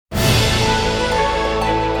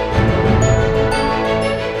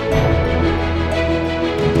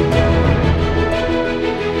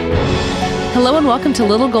and welcome to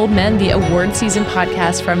Little Gold Men, the award season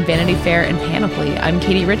podcast from Vanity Fair and Panoply. I'm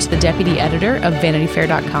Katie Rich, the deputy editor of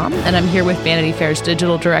VanityFair.com, and I'm here with Vanity Fair's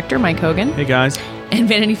digital director, Mike Hogan. Hey, guys. And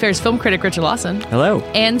Vanity Fair's film critic, Richard Lawson. Hello.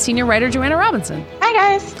 And senior writer, Joanna Robinson. Hi,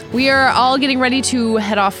 guys. We are all getting ready to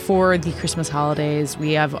head off for the Christmas holidays.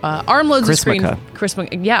 We have armloads of screen.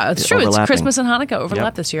 Yeah, it's true. It's Christmas and Hanukkah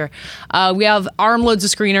overlap this year. We have armloads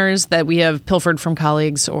of screeners that we have pilfered from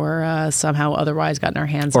colleagues or somehow otherwise gotten our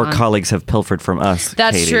hands on. Or colleagues have pilfered from us.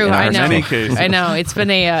 That's Katie, true. I know. I know. It's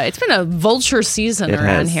been a vulture season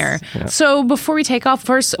around here. Yeah. So before we take off,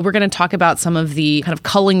 first we're going to talk about some of the kind of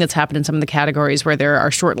culling that's happened in some of the categories where there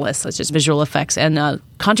are short lists, such as visual effects and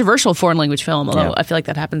controversial foreign language film, although I feel like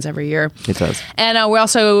that happens every year. It does. And we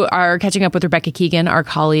also are catching up with Rebecca Keegan, our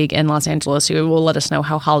colleague in Los Angeles, who will let us know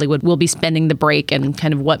how Hollywood will be spending the break and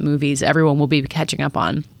kind of what movies everyone will be catching up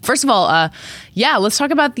on. First of all, let's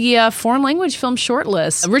talk about the foreign language film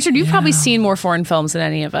shortlist. Richard, you've probably seen more foreign films than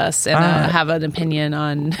any of us and have an opinion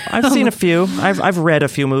on... I've seen a few. I've read a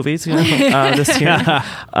few movies this year.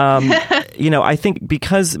 I think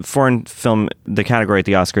because foreign film, the category at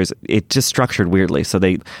the Oscars, it just structured weirdly. So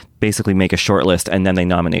they basically make a short list and then they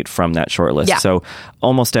nominate from that short list. Yeah. So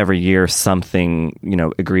almost every year something,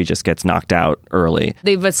 egregious gets knocked out early.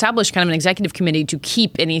 They've established kind of an executive committee to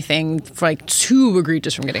keep anything too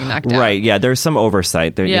egregious from getting knocked out. Right, yeah, there's some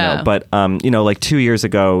oversight there, but like 2 years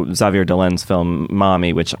ago, Xavier Dolan's film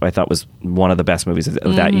Mommy, which I thought was one of the best movies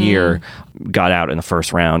of that year, got out in the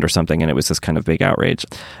first round or something, and it was this kind of big outrage.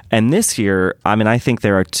 And this year, I think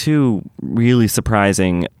there are two really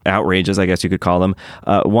surprising outrages, I guess you could call them.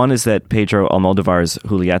 One is that Pedro Almodovar's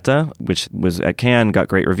Julieta, which was at Cannes, got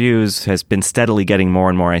great reviews, has been steadily getting more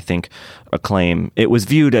and more, I think, acclaim. It was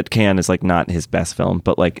viewed at Cannes as not his best film,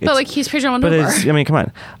 but he's Pedro Almodovar. But come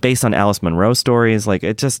on, based on Alice Munro stories,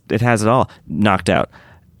 it has it all knocked out.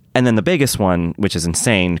 And then the biggest one, which is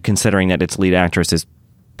insane, considering that its lead actress is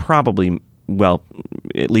probably,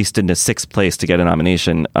 at least in the sixth place to get a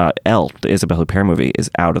nomination, Elle, the Isabelle Huppert movie,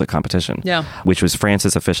 is out of the competition. Yeah. Which was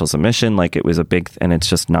France's official submission. It was a big, and it's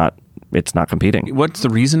just not competing. What's the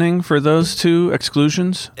reasoning for those two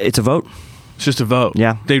exclusions? It's a vote. It's just a vote.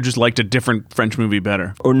 Yeah. They just liked a different French movie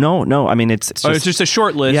better. Or no. It's just a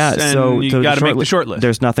short list. Yeah, and you got to make the short list.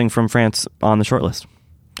 There's nothing from France on the short list.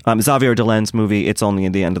 Xavier Dolan's movie, It's Only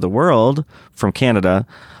the End of the World, from Canada.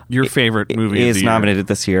 Your favorite movie is nominated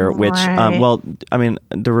this year, which,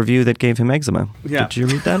 the review that gave him eczema. Yeah. Did you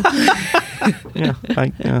read that?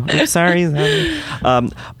 I'm sorry.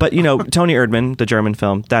 But Tony Erdmann, the German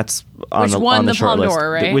film, that's on the short list. Which won the Palme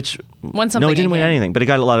d'Or, right? Which won something. No, it didn't win anything, but it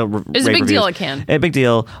got a lot of rave reviews. It was a big deal at Cannes. A big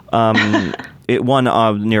deal. It won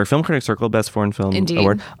New York Film Critics Circle Best Foreign Film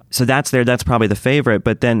Award. So that's there. That's probably the favorite.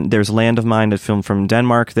 But then there's Land of Mine, a film from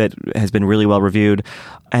Denmark that has been really well reviewed.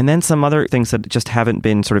 And then some other things that just haven't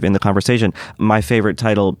been sort of in the conversation. My favorite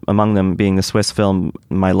title among them being the Swiss film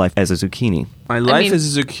My Life as a Zucchini. My Life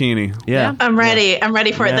as a Zucchini. Yeah. I'm ready. I'm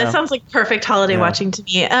ready for it. That sounds like perfect holiday watching to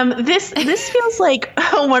me. This feels like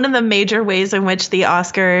one of the major ways in which the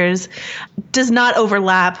Oscars does not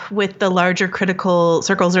overlap with the larger critical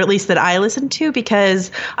circles, or at least that I listen to,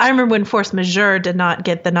 because I remember when Force Majeure did not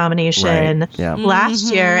get the nomination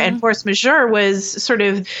last year, and Force Majeure was sort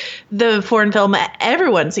of the foreign film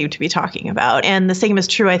everyone seemed to be talking about. And the same is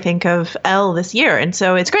true, I think, of Elle this year. And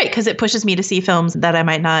so it's great because it pushes me to see films that I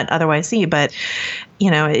might not otherwise see. But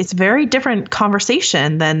it's a very different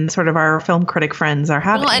conversation than sort of our film critic friends are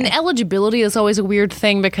having. Well, and eligibility is always a weird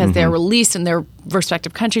thing because they're released in their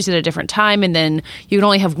respective countries at a different time, and then you can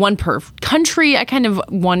only have one per country. I kind of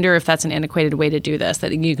wonder if that's an antiquated way to do this,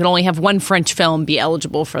 that you can only have one French film be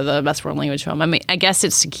eligible for the Best Foreign Language Film. I guess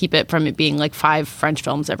it's to keep it from it being 5 French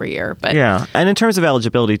films every year. But yeah, and in terms of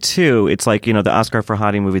eligibility, too, it's the Oscar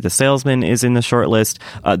Farhadi movie, The Salesman, is in the short list,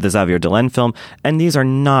 the Xavier Dolan film, and these are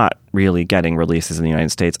not really getting releases in the United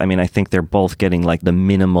States. I think they're both getting the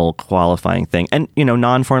minimal qualifying thing. And,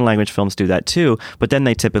 non-foreign language films do that too, but then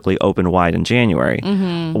they typically open wide in January.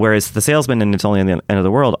 Whereas The Salesman and It's Only the End of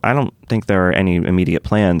the World, I don't think there are any immediate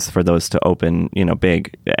plans for those to open,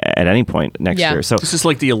 big at any point next year. So this is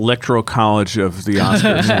like the electoral college of the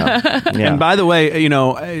Oscars. Yeah. And by the way,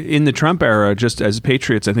 in the Trump era, just as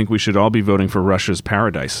patriots, I think we should all be voting for Russia's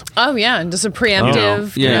Paradise. Oh, yeah. And just a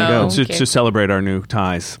preemptive. To celebrate our new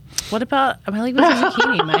ties. What about My Life with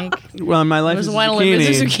Zucchini, Mike? Well, My Life was with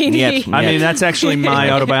Zucchini. Yep. I mean, that's actually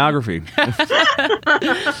my autobiography.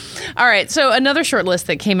 All right. So another short list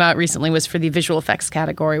that came out recently was for the visual effects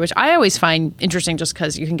category, which I always find interesting just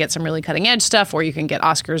because you can get some really cutting edge stuff, or you can get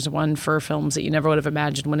Oscars won for films that you never would have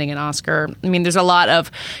imagined winning an Oscar. I mean, there's a lot of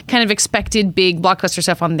kind of expected big blockbuster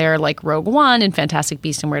stuff on there, like Rogue One and Fantastic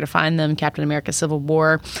Beasts and Where to Find Them, Captain America: Civil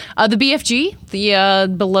War, the BFG,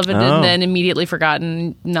 the beloved and then immediately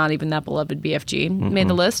forgotten, not even that beloved BFG, made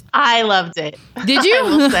the list. I loved it. Did you? I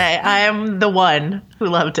will say I am the one who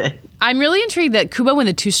loved it. I'm really intrigued that Kubo and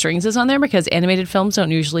the Two Strings is on there because animated films don't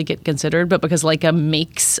usually get considered, but because Leica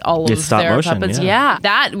makes all of their motion, puppets. Yeah,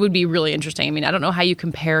 that would be really interesting. I mean, I don't know how you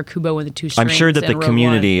compare Kubo and the Two Strings. I'm sure that the Rogue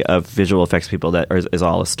community of visual effects people that is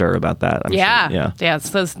all astir about that. I'm sure. Yeah.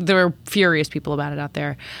 So there were furious people about it out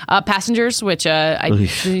there. Passengers, which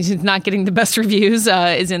is not getting the best reviews,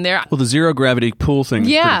 is in there. Well, the zero gravity pool thing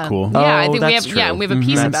is pretty cool. Yeah, I think that's we have. true. Yeah, we have a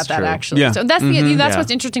piece about that actually. Yeah. So that's that's what's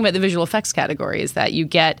interesting about the visual effects category is that you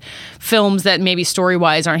get films that maybe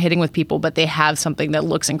story-wise aren't hitting with people, but they have something that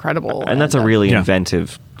looks incredible. And that's a really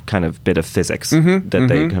inventive kind of bit of physics that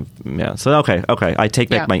they have. Yeah. So, okay. I take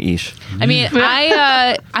back my ish. I mean,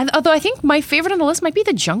 although I think my favorite on the list might be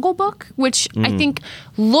The Jungle Book, which I think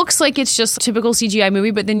looks like it's just a typical CGI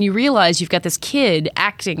movie, but then you realize you've got this kid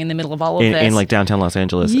acting in the middle of all of this. In like downtown Los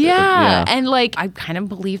Angeles. Yeah. And like, I kind of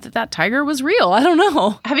believe that tiger was real. I don't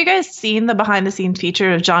know. Have you guys seen the behind-the-scenes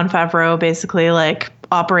feature of Jon Favreau basically like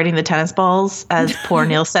operating the tennis balls as poor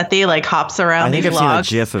Neil Sethi like hops around? I think I've logs?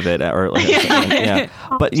 seen a GIF of it, or like,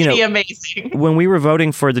 But amazing. When we were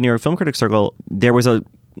voting for the New York Film Critics Circle, there was a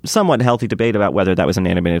somewhat healthy debate about whether that was an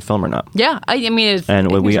animated film or not. Yeah, I mean,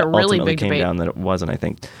 and we a really ultimately big came debate. down that it wasn't. I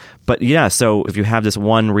think, but yeah. So if you have this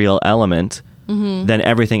one real element, then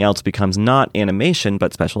everything else becomes not animation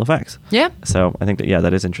but special effects. Yeah. So I think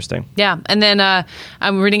that is interesting. Yeah, and then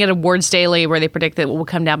I'm reading at Awards Daily where they predict that it will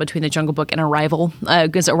come down between The Jungle Book and Arrival,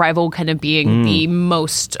 because Arrival kind of being the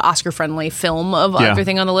most Oscar-friendly film of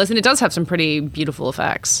everything on the list, and it does have some pretty beautiful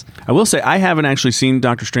effects. I will say I haven't actually seen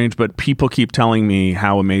Doctor Strange, but people keep telling me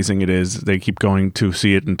how amazing it is. They keep going to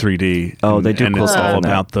see it in 3D. They do, and cool it's stuff all in that.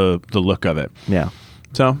 about the look of it. Yeah.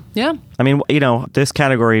 So yeah. I mean, this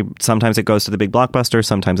category, sometimes it goes to the big blockbuster,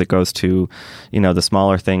 sometimes it goes to, the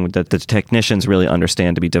smaller thing that the technicians really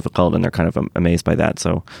understand to be difficult, and they're kind of amazed by that.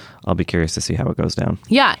 So I'll be curious to see how it goes down.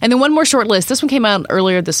 Yeah. And then one more short list. This one came out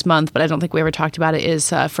earlier this month, but I don't think we ever talked about it,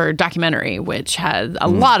 is for documentary, which had a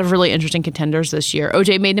lot of really interesting contenders this year.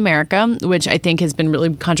 OJ Made in America, which I think has been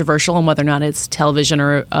really controversial on whether or not it's television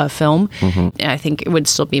or a film. And I think it would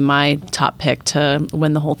still be my top pick to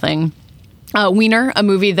win the whole thing. Weiner, a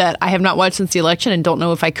movie that I have not watched since the election and don't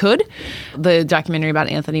know if I could. The documentary about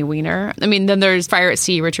Anthony Weiner. I mean, then there's Fire at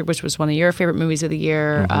Sea, Richard, which was one of your favorite movies of the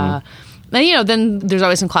year. And, then there's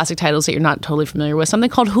always some classic titles that you're not totally familiar with. Something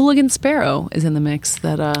called Hooligan Sparrow is in the mix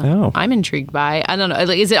that I'm intrigued by. I don't know.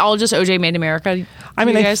 Is it all just OJ Made in America? I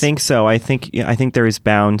mean, I think so. I think there is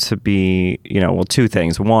bound to be, two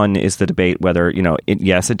things. One is the debate whether,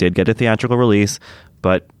 it did get a theatrical release,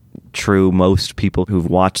 but true, most people who've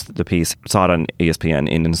watched the piece saw it on ESPN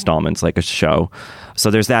in installments, like a show.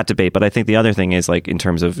 So there's that debate. But I think the other thing is, like, in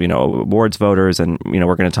terms of, awards voters, and,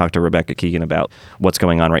 we're going to talk to Rebecca Keegan about what's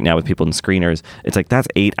going on right now with people in screeners. It's like, that's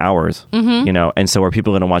 8 hours, and so are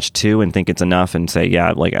people going to watch 2 and think it's enough and say,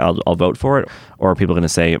 yeah, like, I'll vote for it? Or are people going to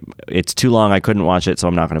say, it's too long, I couldn't watch it, so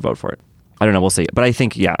I'm not going to vote for it? I don't know. We'll see. But I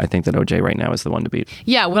think that OJ right now is the one to beat.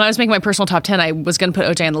 Yeah. When I was making my personal top 10, I was going to put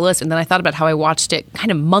OJ on the list. And then I thought about how I watched it kind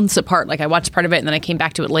of months apart. Like, I watched part of it and then I came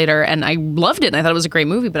back to it later and I loved it. And I thought it was a great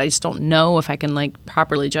movie, but I just don't know if I can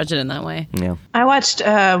properly judge it in that way. Yeah. I watched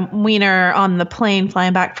Weiner on the plane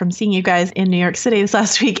flying back from seeing you guys in New York City this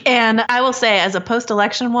last week. And I will say, as a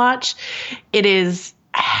post-election watch, it is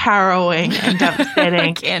harrowing and devastating.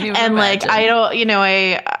 I can't even imagine. I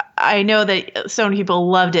don't, I know that so many people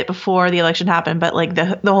loved it before the election happened, but like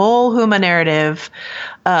the whole Huma narrative,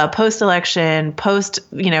 post-election,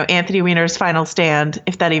 Anthony Weiner's final stand,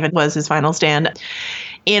 if that even was his final stand,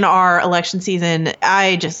 in our election season,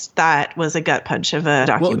 that was a gut punch of a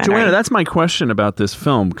documentary. Well, Joanna, that's my question about this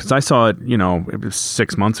film, because I saw it, it was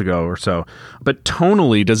 6 months ago or so. But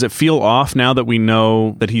tonally, does it feel off now that we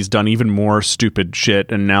know that he's done even more stupid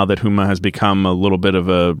shit, and now that Huma has become a little bit of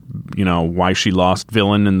a, why she lost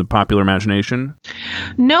villain in the popular imagination?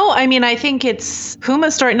 No, I mean, I think it's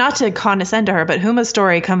Huma's story, not to condescend to her, but Huma's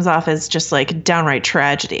story comes off as just like downright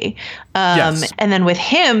tragedy. Yes. And then with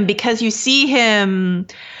him, because you see him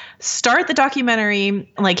start the documentary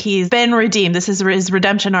like he's been redeemed. This is his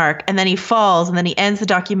redemption arc. And then he falls, and then he ends the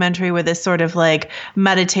documentary with this sort of like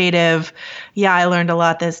meditative, yeah, I learned a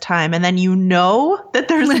lot this time. And then you know that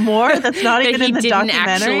there's more that's not even in the documentary.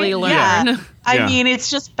 Actually learn. Yeah. I mean, it's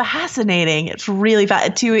just fascinating. It's really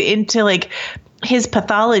into like his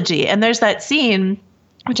pathology. And there's that scene,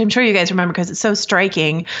 which I'm sure you guys remember because it's so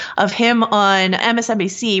striking, of him on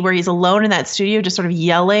MSNBC where he's alone in that studio just sort of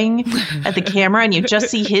yelling at the camera, and you just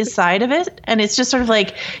see his side of it. And it's just sort of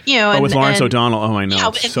like, you know. with Lawrence O'Donnell. Oh, I know. Yeah,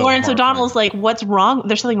 and so Lawrence O'Donnell's like, what's wrong?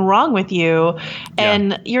 There's something wrong with you.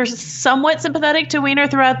 And you're somewhat sympathetic to Weiner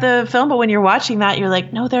throughout the film, but when you're watching that, you're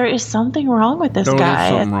like, no, there is something wrong with this guy. There's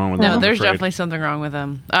something wrong with him. No, there's definitely something wrong with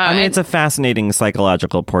him. I mean, it's a fascinating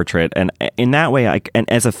psychological portrait. And in that way, and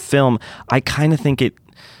as a film, I kind of think it,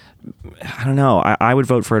 I don't know. I would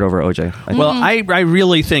vote for it over OJ. Well, I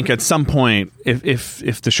really think at some point,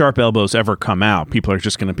 if the Sharp Elbows ever come out, people are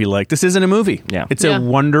just going to be like, this isn't a movie. Yeah. It's a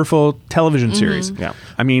wonderful television series. Yeah.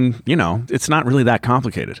 I mean, you know, it's not really that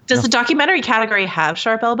complicated. Does the documentary category have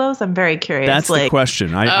Sharp Elbows? I'm very curious. That's the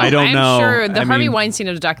question. I don't know. I'm sure the Harvey Weinstein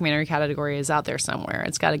of the documentary category is out there somewhere.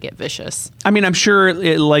 It's got to get vicious. I mean, I'm sure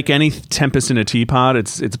like any Tempest in a Teapot,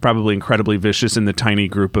 it's probably incredibly vicious in the tiny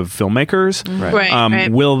group of filmmakers.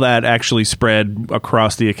 Right. Will that actually spread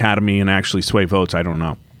across the Academy and actually sway votes? I don't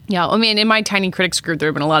know. Yeah, I mean, in my tiny critics group, there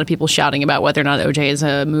have been a lot of people shouting about whether or not OJ is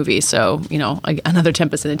a movie. So, you know, another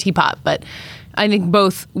Tempest in a Teapot. But I think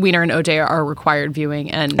both Weiner and OJ are required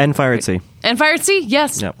viewing. And Fire at Sea. And Fire at Sea,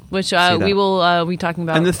 yes. Yep. Which we will be talking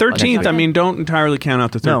about. And the 13th, I mean, don't entirely count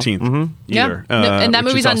out the 13th either. Yeah. And that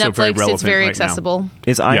movie's on Netflix. It's very right accessible. Now.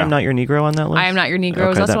 Is I Am Not Your Negro on that list? I Am Not Your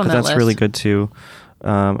Negro is also on that list. That's really good, too.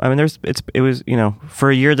 I mean, it was, you know, for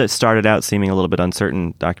a year that started out seeming a little bit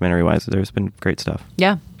uncertain documentary-wise, there's been great stuff.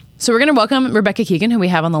 Yeah. So we're going to welcome Rebecca Keegan, who we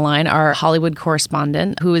have on the line, our Hollywood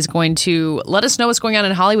correspondent, who is going to let us know what's going on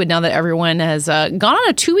in Hollywood now that everyone has gone on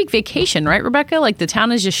a 2-week vacation, right, Rebecca? Like the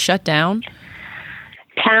town is just shut down.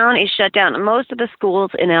 Town is shut down. Most of the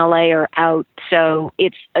schools in LA are out, so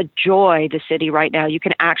it's a joy, the city right now. You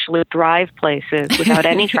can actually drive places without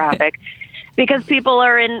any traffic because people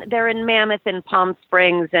they're in Mammoth and Palm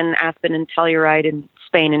Springs and Aspen and Telluride and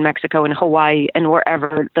Spain and Mexico and Hawaii and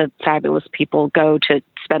wherever the fabulous people go to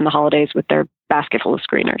spend the holidays with their basket full of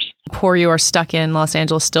screeners. Poor you are stuck in Los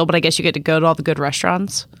Angeles still, but I guess you get to go to all the good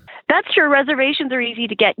restaurants. That's true. Reservations are easy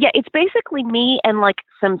to get. Yeah, it's basically me and like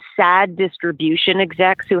some sad distribution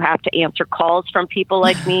execs who have to answer calls from people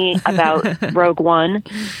like me about Rogue One.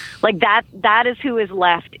 Like that is who is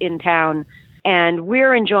left in town. And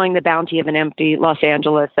we're enjoying the bounty of an empty Los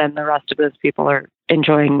Angeles, and the rest of those people are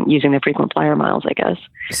enjoying using their frequent flyer miles, I guess.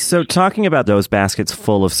 So talking about those baskets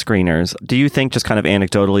full of screeners, do you think just kind of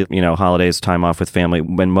anecdotally, you know, holidays, time off with family,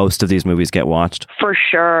 when most of these movies get watched? For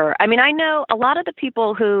sure. I mean, I know a lot of the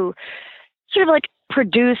people who sort of like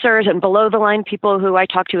producers and below the line people who I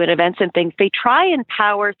talk to at events and things, they try and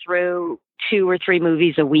power through 2 or 3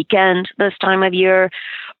 movies a weekend this time of year.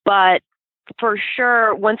 But for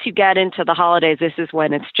sure, once you get into the holidays, this is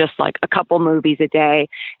when it's just like a couple movies a day.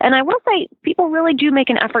 And I will say, people really do make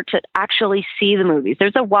an effort to actually see the movies.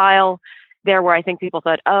 There's a while there where I think people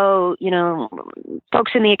thought, oh, you know,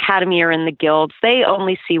 folks in the Academy or in the guilds, they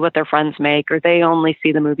only see what their friends make, or they only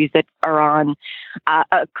see the movies that are on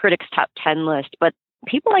a critic's top 10 list. But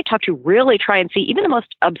people I talk to really try and see even the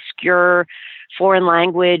most obscure foreign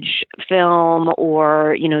language film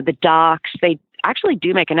or, you know, the docs. They actually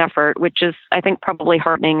do make an effort, which is, I think, probably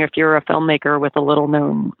heartening if you're a filmmaker with a little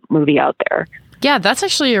known movie out there. Yeah, that's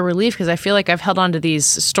actually a relief because I feel like I've held on to these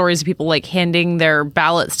stories of people like handing their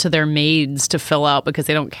ballots to their maids to fill out because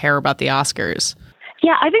they don't care about the Oscars.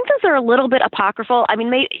 Yeah, I think those are a little bit apocryphal. I mean,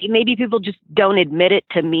 maybe people just don't admit it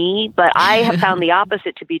to me, but I have found the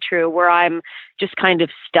opposite to be true, where I'm just kind of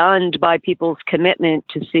stunned by people's commitment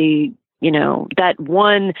to see, you know, that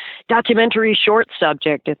one documentary short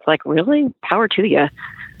subject. It's like, really? Power to you.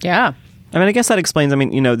 Yeah. I mean, I guess that explains, I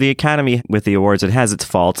mean, you know, the Academy with the awards, it has its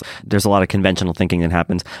faults. There's a lot of conventional thinking that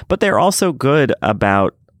happens, but they're also good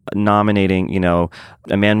about nominating, you know,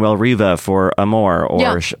 Emmanuel Riva for Amour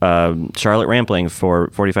or Charlotte Rampling for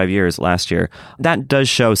 45 Years last year. That does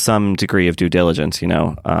show some degree of due diligence, you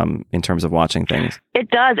know, in terms of watching things. It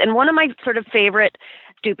does. And one of my sort of favorite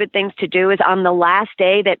stupid things to do is on the last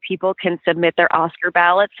day that people can submit their Oscar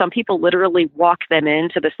ballots, some people literally walk them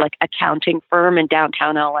into this like accounting firm in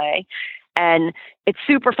downtown LA. And it's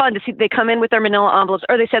super fun to see. They come in with their manila envelopes,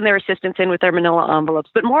 or they send their assistants in with their manila envelopes.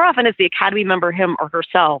 But more often it's the Academy member, him or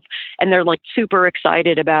herself. And they're like super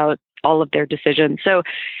excited about all of their decisions. So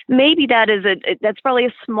maybe that's probably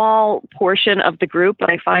a small portion of the group, but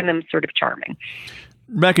I find them sort of charming.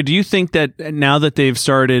 Rebecca, do you think that now that they've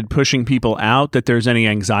started pushing people out, that there's any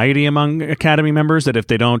anxiety among Academy members that if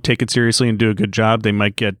they don't take it seriously and do a good job, they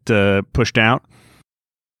might get pushed out?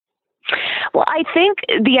 Well, I think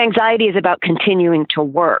the anxiety is about continuing to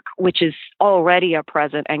work, which is already a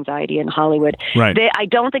present anxiety in Hollywood. Right. I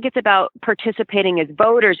don't think it's about participating as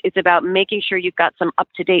voters. It's about making sure you've got some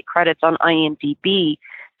up-to-date credits on IMDb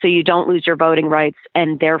so you don't lose your voting rights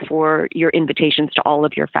and therefore your invitations to all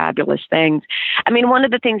of your fabulous things. I mean, one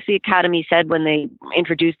of the things the Academy said when they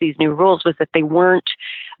introduced these new rules was that they weren't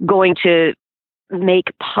going to make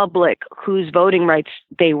public whose voting rights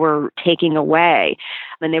they were taking away.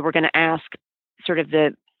 And they were going to ask sort of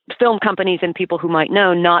the film companies and people who might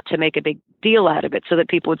know not to make a big deal out of it so that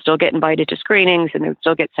people would still get invited to screenings and they would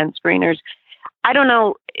still get sent screeners. I don't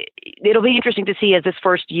know. It'll be interesting to see as this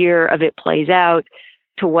first year of it plays out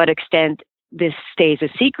to what extent this stays a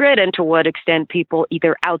secret and to what extent people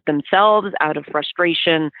either out themselves out of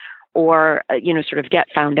frustration or, sort of get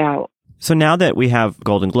found out. So now that we have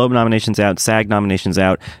Golden Globe nominations out, SAG nominations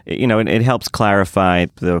out, it helps clarify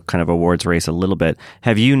the kind of awards race a little bit.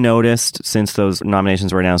 Have you noticed since those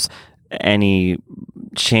nominations were announced any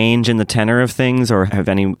change in the tenor of things, or have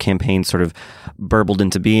any campaigns sort of burbled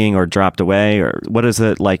into being or dropped away? Or what is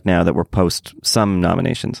it like now that we're post some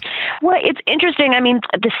nominations? Well, it's interesting. I mean,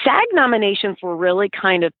 the SAG nominations were really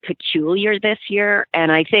kind of peculiar this year.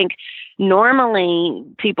 And I think normally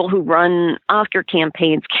people who run Oscar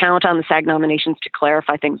campaigns count on the SAG nominations to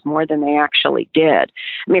clarify things more than they actually did.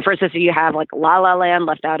 I mean, for instance, you have like La La Land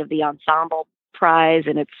left out of the ensemble prize,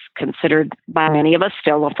 and it's considered by many of us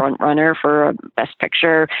still a front runner for a Best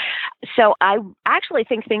Picture. So I actually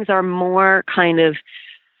think things are more kind of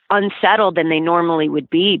unsettled than they normally would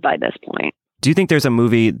be by this point. Do you think there's a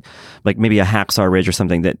movie, like maybe a Hacksaw Ridge or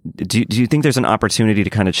something, that do you think there's an opportunity to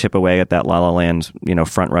kind of chip away at that La La Land,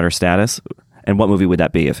 front runner status? And what movie would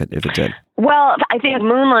that be if it did? Well, I think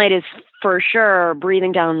Moonlight is for sure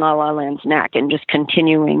breathing down La La Land's neck and just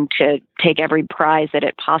continuing to take every prize that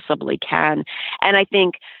it possibly can. And I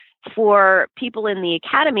think for people in the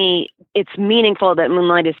Academy, it's meaningful that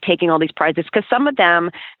Moonlight is taking all these prizes because some of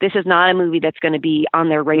them, this is not a movie that's going to be on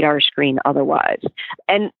their radar screen otherwise.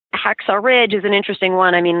 And Hacksaw Ridge is an interesting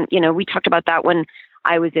one. I mean, we talked about that when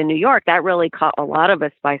I was in New York. That really caught a lot of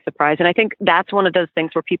us by surprise. And I think that's one of those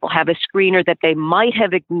things where people have a screener that they might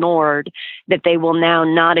have ignored that they will now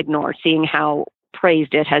not ignore, seeing how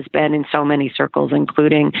praised it has been in so many circles,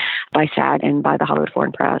 including by SAG and by the Hollywood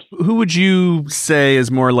Foreign Press. Who would you say is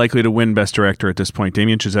more likely to win Best Director at this point,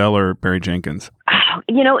 Damien Chazelle or Barry Jenkins?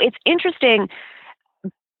 It's interesting.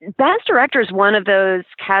 Best Director is one of those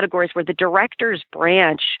categories where the director's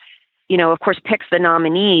branch, of course, picks the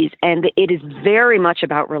nominees, and it is very much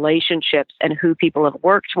about relationships and who people have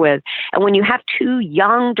worked with. And when you have two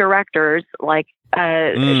young directors like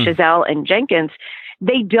Chazelle and Jenkins,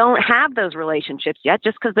 they don't have those relationships yet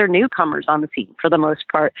just because they're newcomers on the scene for the most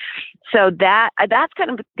part. So that's kind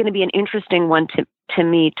of going to be an interesting one to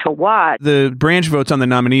me to watch. The branch votes on the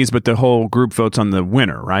nominees, but the whole group votes on the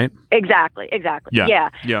winner, right? Exactly. Yeah.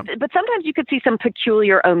 But sometimes you could see some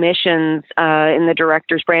peculiar omissions in the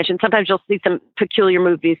director's branch, and sometimes you'll see some peculiar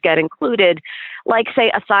movies get included, like,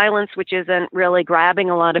 say, A Silence, which isn't really grabbing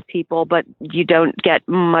a lot of people, but you don't get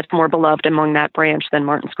much more beloved among that branch than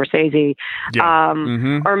Martin Scorsese.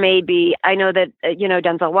 Yeah. Or maybe, I know that,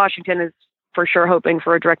 Denzel Washington is for sure hoping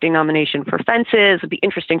for a directing nomination for Fences. It'd be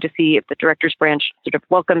interesting to see if the director's branch sort of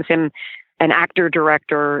welcomes him, an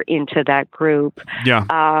actor-director, into that group. Yeah.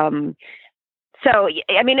 So,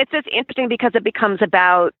 I mean, it's just interesting because it becomes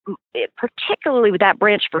about, particularly with that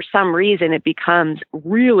branch, for some reason, it becomes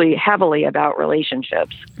really heavily about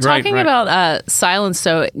relationships. Talking about Silence,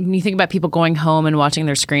 so when you think about people going home and watching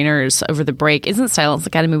their screeners over the break, isn't Silence the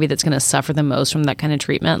kind of movie that's going to suffer the most from that kind of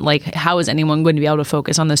treatment? Like, how is anyone going to be able to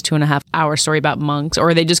focus on this 2.5-hour story about monks? Or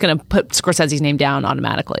are they just going to put Scorsese's name down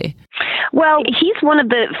automatically? Well, he's one of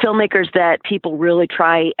the filmmakers that people really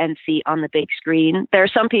try and see on the big screen. There are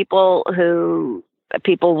some people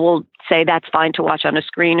will say that's fine to watch on a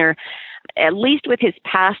screener. At least with his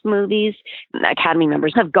past movies, Academy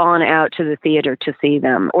members have gone out to the theater to see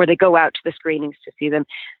them, or they go out to the screenings to see them.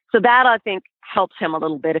 So that, I think, helps him a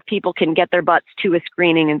little bit if people can get their butts to a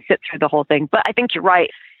screening and sit through the whole thing. But I think you're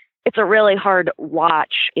right. It's a really hard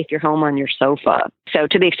watch if you're home on your sofa. So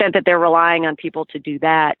to the extent that they're relying on people to do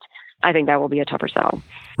that, I think that will be a tougher sell.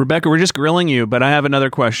 Rebecca, we're just grilling you, but I have another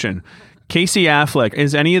question. Casey Affleck,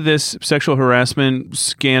 is any of this sexual harassment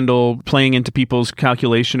scandal playing into people's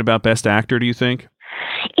calculation about Best Actor, do you think?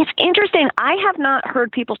 It's interesting. I have not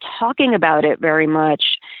heard people talking about it very much.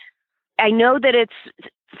 I know that it's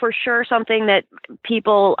for sure something that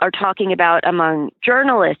people are talking about among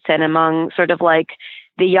journalists and among sort of like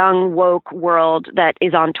the young woke world that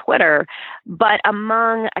is on Twitter, but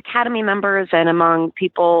among Academy members and among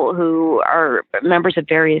people who are members of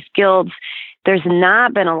various guilds, there's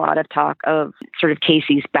not been a lot of talk of sort of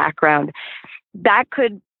Casey's background. That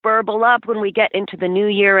could burble up when we get into the new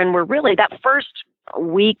year, and we're really, that first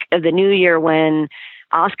week of the new year when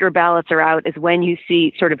Oscar ballots are out is when you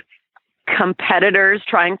see sort of competitors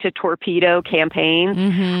trying to torpedo campaigns.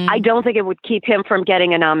 Mm-hmm. I don't think it would keep him from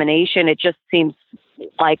getting a nomination. It just seems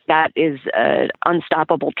like that is an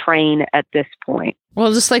unstoppable train at this point.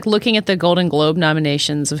 Well, just like looking at the Golden Globe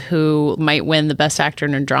nominations of who might win the Best Actor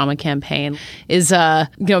in a Drama campaign, is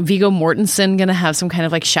Viggo Mortensen going to have some kind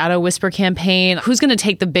of like shadow whisper campaign? Who's going to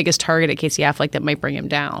take the biggest target at Casey Affleck that might bring him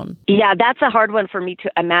down? Yeah, that's a hard one for me to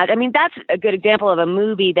imagine. I mean, that's a good example of a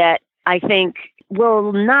movie that I think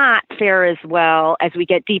will not fare as well as we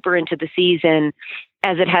get deeper into the season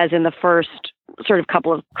as it has in the first sort of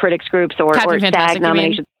couple of critics groups or SAG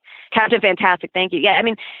nominations. Captain Fantastic, thank you. Yeah, I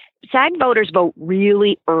mean, SAG voters vote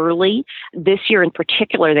really early. This year in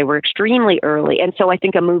particular, they were extremely early. And so I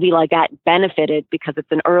think a movie like that benefited because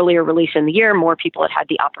it's an earlier release in the year. More people had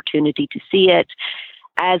the opportunity to see it.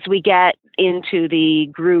 As we get into the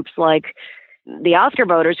groups like the Oscar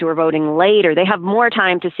voters who are voting later, they have more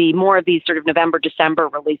time to see more of these sort of November, December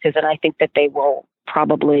releases. And I think that they will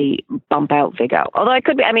probably bump out Viggo. Although it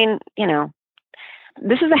could be, I mean, you know,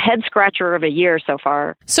 this is a head scratcher of a year so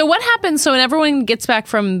far. So what happens? So when everyone gets back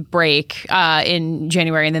from break in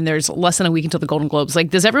January, and then there's less than a week until the Golden Globes, like,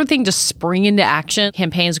 does everything just spring into action?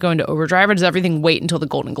 Campaigns go into overdrive, or does everything wait until the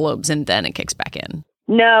Golden Globes and then it kicks back in?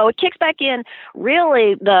 No, it kicks back in.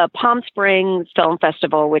 Really, the Palm Springs Film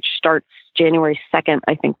Festival, which starts January 2nd,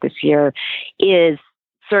 I think this year, is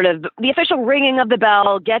sort of the official ringing of the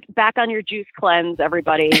bell. Get back on your juice cleanse,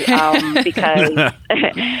 everybody, because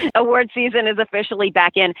award season is officially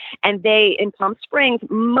back in. And in Palm Springs,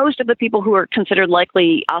 most of the people who are considered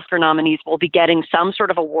likely Oscar nominees will be getting some sort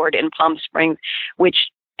of award in Palm Springs, which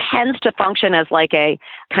tends to function as like a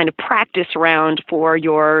kind of practice round for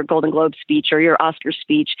your Golden Globe speech or your Oscar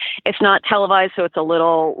speech. It's not televised, so it's a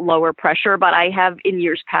little lower pressure, but I have in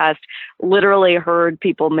years past literally heard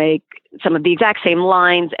people make some of the exact same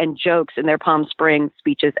lines and jokes in their Palm Springs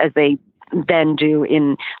speeches as they then do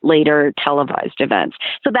in later televised events.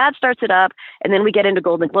 So that starts it up. And then we get into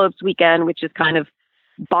Golden Globes weekend, which is kind of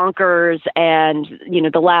bonkers, and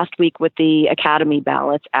the last week with the Academy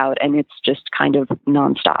ballots out, and it's just kind of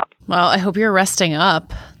nonstop. Well, I hope you're resting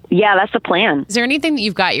up. Yeah, that's the plan. Is there anything that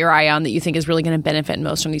you've got your eye on that you think is really going to benefit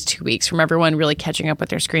most from these 2 weeks, from everyone really catching up with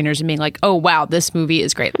their screeners and being like, oh, wow, this movie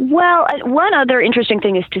is great? Well, one other interesting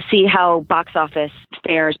thing is to see how box office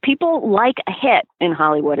fares. People like a hit in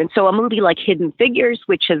Hollywood. And so a movie like Hidden Figures,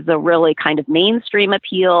 which has a really kind of mainstream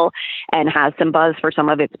appeal and has some buzz for some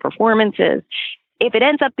of its performances, if it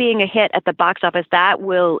ends up being a hit at the box office, that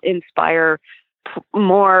will inspire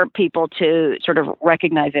more people to sort of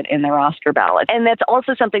recognize it in their Oscar ballot. And that's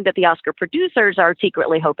also something that the Oscar producers are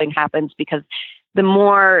secretly hoping happens, because the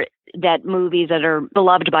more that movies that are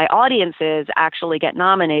beloved by audiences actually get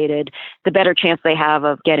nominated, the better chance they have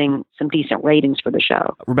of getting some decent ratings for the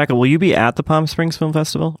show. Rebecca, will you be at the Palm Springs Film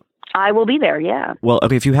Festival? I will be there, yeah. Well,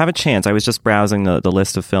 okay, if you have a chance, I was just browsing the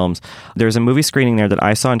list of films. There's a movie screening there that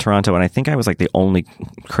I saw in Toronto, and I think I was like the only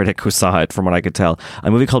critic who saw it, from what I could tell. A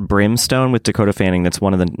movie called Brimstone with Dakota Fanning. That's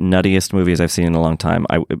one of the nuttiest movies I've seen in a long time.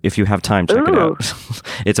 If you have time, check it out.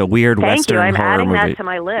 It's a weird Western horror movie. I'm adding that to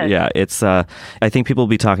my list. Yeah, it's. I think people will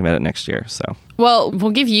be talking about it next year, so... Well, we'll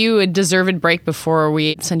give you a deserved break before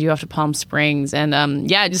we send you off to Palm Springs. And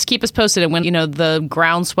just keep us posted. And when, the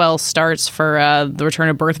groundswell starts for the return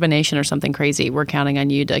of Birth of a Nation or something crazy, we're counting on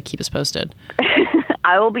you to keep us posted.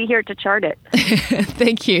 I will be here to chart it.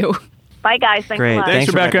 Thank you. Bye, guys. Thanks a lot. Thanks,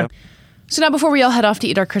 Rebecca. So now, before we all head off to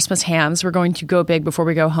eat our Christmas hams, we're going to go big before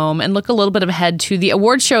we go home and look a little bit ahead to the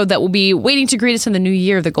award show that will be waiting to greet us in the new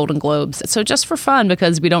year, the Golden Globes. So just for fun,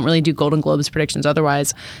 because we don't really do Golden Globes predictions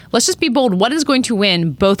otherwise, let's just be bold. What is going to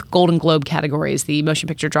win both Golden Globe categories, the motion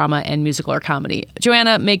picture drama and musical or comedy?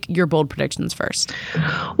 Joanna, make your bold predictions first.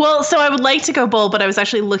 Well, so I would like to go bold, but I was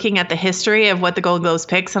actually looking at the history of what the Golden Globes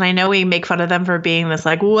picks, and I know we make fun of them for being this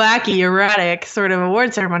like wacky, erratic sort of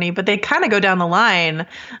award ceremony, but they kind of go down the line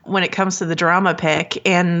when it comes to the drama pick.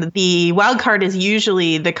 And the wild card is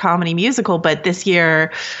usually the comedy musical, but this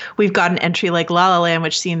year we've got an entry like La La Land,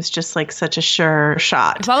 which seems just like such a sure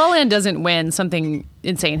shot. If La La Land doesn't win, something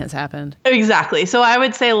insane has happened. Exactly. So I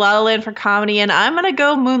would say La La Land for comedy, and I'm going to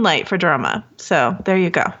go Moonlight for drama. So there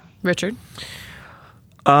you go. Richard?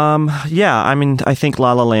 Yeah, I mean, I think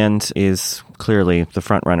La La Land is clearly the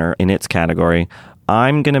front runner in its category.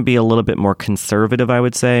 I'm going to be a little bit more conservative, I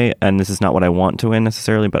would say, and this is not what I want to win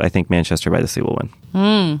necessarily, but I think Manchester by the Sea will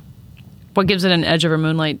win. What gives it an edge over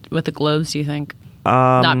Moonlight with the Globes, do you think?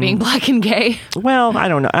 Not being black and gay? Well, I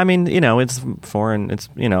don't know. I mean, it's foreign. It's,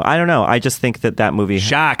 I don't know. I just think that movie...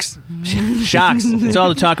 Sharks. Sharks. It's all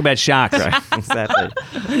the talk about sharks. Right,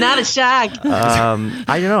 exactly. Not a shark. I don't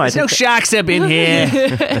know. There's no sharks up in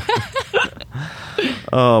here.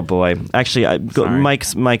 Oh boy! Actually,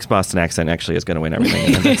 Mike's Boston accent actually is going to win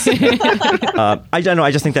everything. I don't know.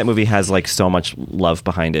 I just think that movie has like so much love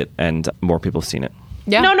behind it, and more people have seen it.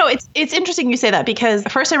 Yeah. No, it's interesting you say that, because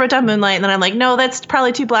first I wrote down Moonlight, and then I'm like, no, that's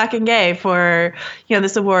probably too black and gay for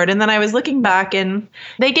this award. And then I was looking back, and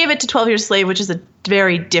they gave it to 12 Years a Slave, which is a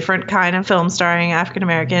very different kind of film starring African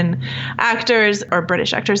American actors, or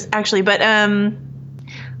British actors actually. But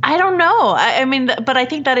I don't know. I mean, but I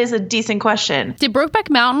think that is a decent question. Did Brokeback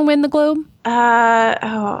Mountain win the Globe?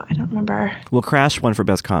 I don't remember. Well, Crash won for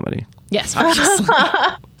Best Comedy. Yes, obviously.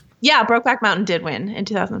 Yeah, Brokeback Mountain did win in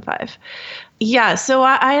 2005. Yeah, so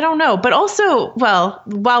I don't know. But also, well,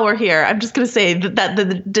 while we're here, I'm just going to say that the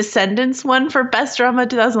Descendants won for Best Drama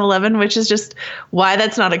 2011, which is just why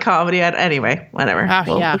that's not a comedy. Anyway, whatever.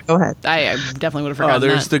 Yeah. Go ahead. I definitely would have forgotten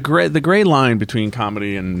there's that. the gray line between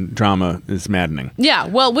comedy and drama is maddening. Yeah,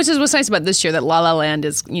 well, which is what's nice about this year, that La La Land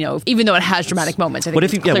is, even though it has dramatic moments, I think What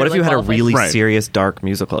if you had a really Right. serious dark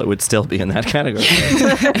musical? It would still be in that category.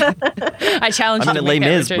 I challenge you to Les make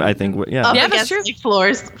that, Mis, Richard. I think. Yeah. Yeah, that's true. Like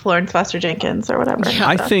Florence Foster Jenkins or whatever.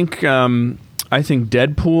 I think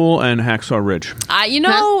Deadpool and Hacksaw Ridge.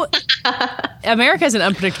 America is an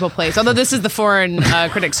unpredictable place. Although this is the foreign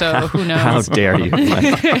critic, so who knows? How dare you?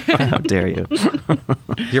 Mike? How dare you?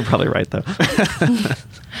 You're probably right, though.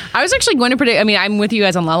 I was actually going to predict. I mean, I'm with you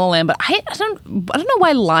guys on La La Land, but I don't know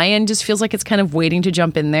why Lion just feels like it's kind of waiting to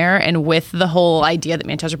jump in there. And with the whole idea that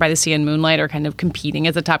Manchester by the Sea and Moonlight are kind of competing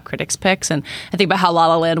as the top critics picks, and I think about how La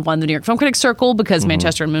La Land won the New York Film Critics Circle because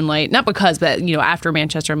Manchester and Moonlight, not because, but after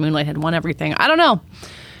Manchester and Moonlight had won everything. I don't know.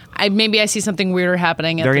 Maybe I see something weirder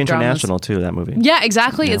happening. At Very the dramas. international too. That movie. Yeah,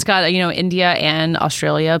 exactly. Yeah. It's got India and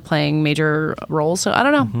Australia playing major roles. So I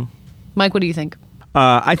don't know. Mike, what do you think?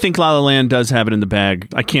 I think La La Land does have it in the bag.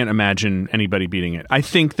 I can't imagine anybody beating it. I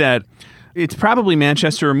think that it's probably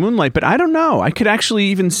Manchester or Moonlight, but I don't know. I could actually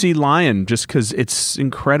even see Lion just because it's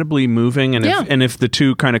incredibly moving, and if the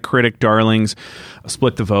two kind of critic darlings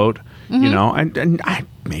split the vote,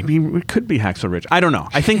 maybe it could be Hacksaw Ridge. I don't know.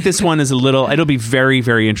 I think this one is it'll be very,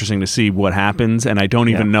 very interesting to see what happens, and I don't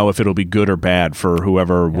even know if it'll be good or bad for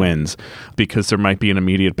whoever wins, because there might be an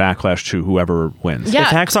immediate backlash to whoever wins. Yeah. If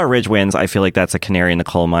Hacksaw Ridge wins, I feel like that's a canary in the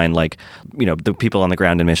coal mine, like, the people on the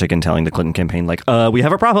ground in Michigan telling the Clinton campaign, like, we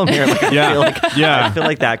have a problem here. Like, I feel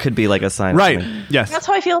like that could be like a sign. Right. Yes. That's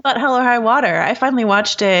how I feel about Hell or High Water. I finally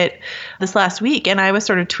watched it this last week, and I was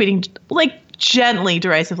sort of tweeting, like, gently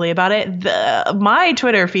derisively about it. My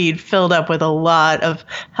Twitter feed filled up with a lot of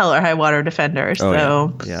Hell or High Water defenders.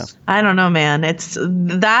 Yeah. I don't know, man. It's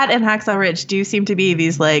that and Hacksaw Ridge do seem to be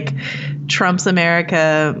these like Trump's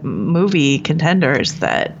America movie contenders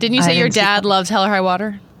that. Didn't you say your dad loves Hell or High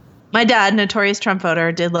Water? My dad, notorious Trump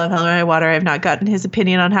voter, did love Hell or High Water. I have not gotten his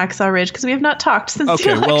opinion on Hacksaw Ridge because we have not talked since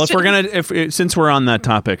the election. Well, since we're on that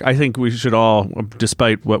topic, I think we should all,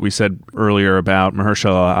 despite what we said earlier about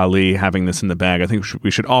Mahershala Ali having this in the bag, I think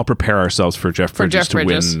we should all prepare ourselves for Jeff Bridges to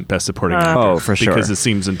win Best Supporting Actor. Oh, for sure, because it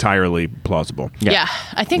seems entirely plausible. Yeah.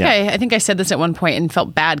 I think I said this at one point and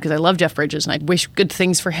felt bad because I love Jeff Bridges and I wish good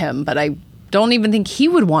things for him, but I don't even think he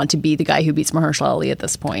would want to be the guy who beats Mahershala Ali at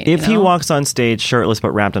this point. If he walks on stage shirtless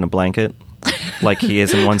but wrapped in a blanket, like he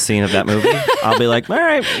is in one scene of that movie, I'll be like, all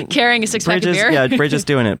right. Carrying a six-pack of beer? Yeah, Bridges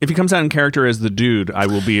doing it. If he comes out in character as the dude, I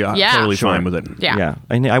will be totally fine with it. Yeah.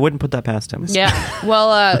 I wouldn't put that past him. Yeah.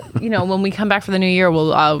 Well, when we come back for the new year,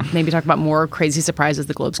 we'll maybe talk about more crazy surprises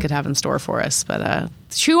the Globes could have in store for us. But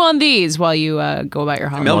chew on these while you go about your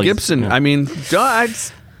holidays. Mel Gibson, I mean,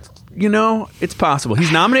 it's possible.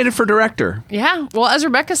 He's nominated for director. Yeah. Well, as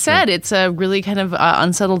Rebecca said, it's a really kind of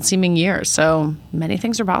unsettled seeming year. So many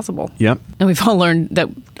things are possible. Yep. And we've all learned that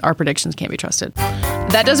our predictions can't be trusted.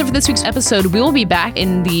 That does it for this week's episode. We will be back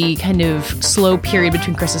in the kind of slow period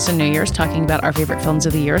between Christmas and New Year's talking about our favorite films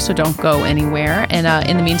of the year. So don't go anywhere. And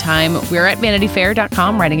in the meantime, we're at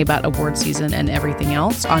VanityFair.com writing about award season and everything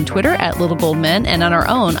else. On Twitter at Little Gold Men. And on our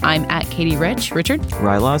own, I'm at Katie Rich. Richard?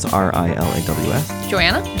 Rylaws, RILAWS.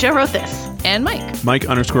 Joanna? Joe wrote this. And Mike.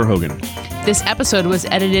 Mike_Hogan. This episode was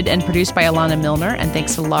edited and produced by Alana Milner, and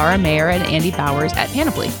thanks to Laura Mayer and Andy Bowers at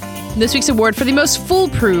Panoply. This week's award for the most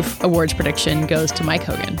foolproof awards prediction goes to Mike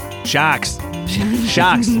Hogan. Sharks.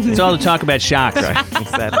 Sharks. It's all the talk about sharks. Right,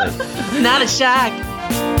 exactly. Not a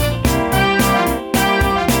shock.